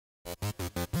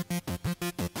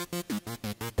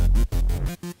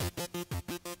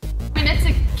When it's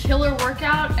a killer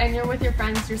workout and you're with your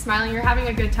friends, you're smiling, you're having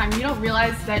a good time, you don't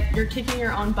realize that you're kicking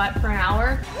your own butt for an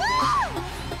hour.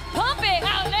 Pump it!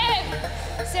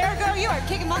 Outlive! Sarah, girl, you are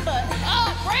kicking my butt.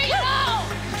 Oh, bring it on!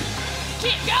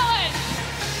 Keep going!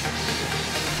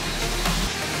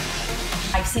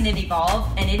 I've seen it evolve,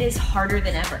 and it is harder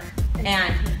than ever.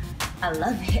 And I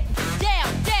love it.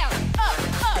 Down, down, up,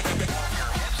 up.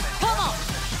 Come on.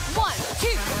 1, 2,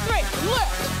 3,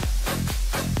 lift.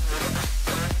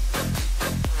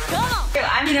 Come on.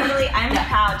 I'm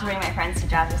proud to bring my friends to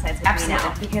Jazzercise with me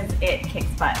now because it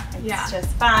kicks butt. It's just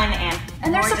fun and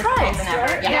they're more surprised, difficult than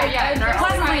ever. right? Yeah, they're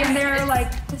pleasantly, and they're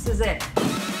like, this is it.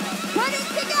 Put it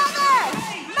together!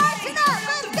 Marching up,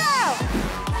 let's go!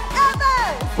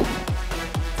 Elbows!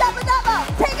 Double, double,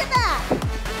 take it back!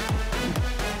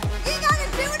 You gotta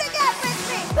do it again with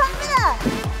me! Pump it up!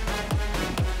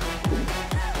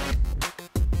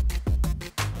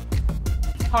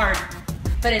 Hard.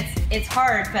 But it's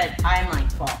hard, but I'm like,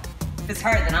 well, if it's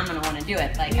hard, then I'm gonna want to do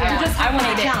it. Like, I want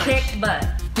to challenge. Kick butt.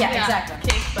 Yeah, exactly.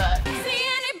 Kick butt. See,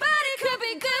 anybody could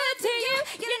be good to you.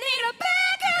 You need a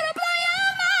bag and a blow your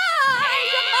mind.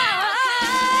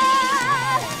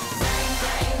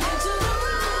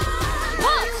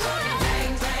 Pump.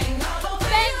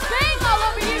 Bang, bang all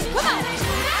over you. Come on.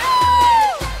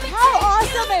 How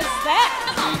awesome is that?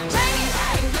 Come on. Bang it.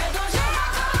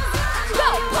 Go,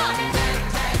 pump.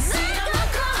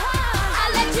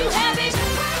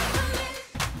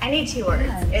 I need 2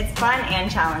 words. It's fun and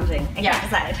challenging. I can't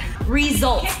decide.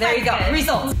 Results. There you go.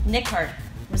 Results. Nick hard.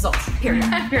 Results. Period.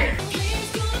 Period.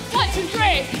 1, 2,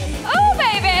 3. Oh,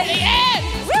 baby. The end.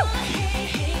 Woo.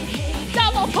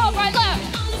 Double pump right left.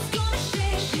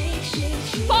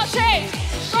 Ball change.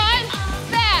 Front,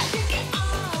 back.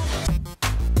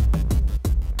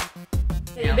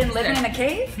 You've been living in a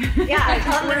cave? Yeah,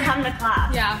 tell them to come to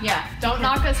class. Yeah. Don't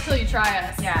knock us till you try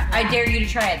us. Yeah, I dare you to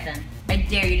try it then. I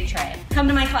dare you to try it. Come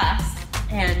to my class,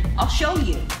 and I'll show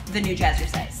you the new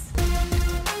Jazzercise.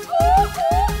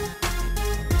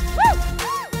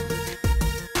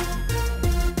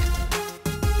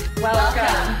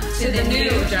 Welcome to the new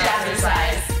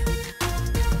Jazzercise.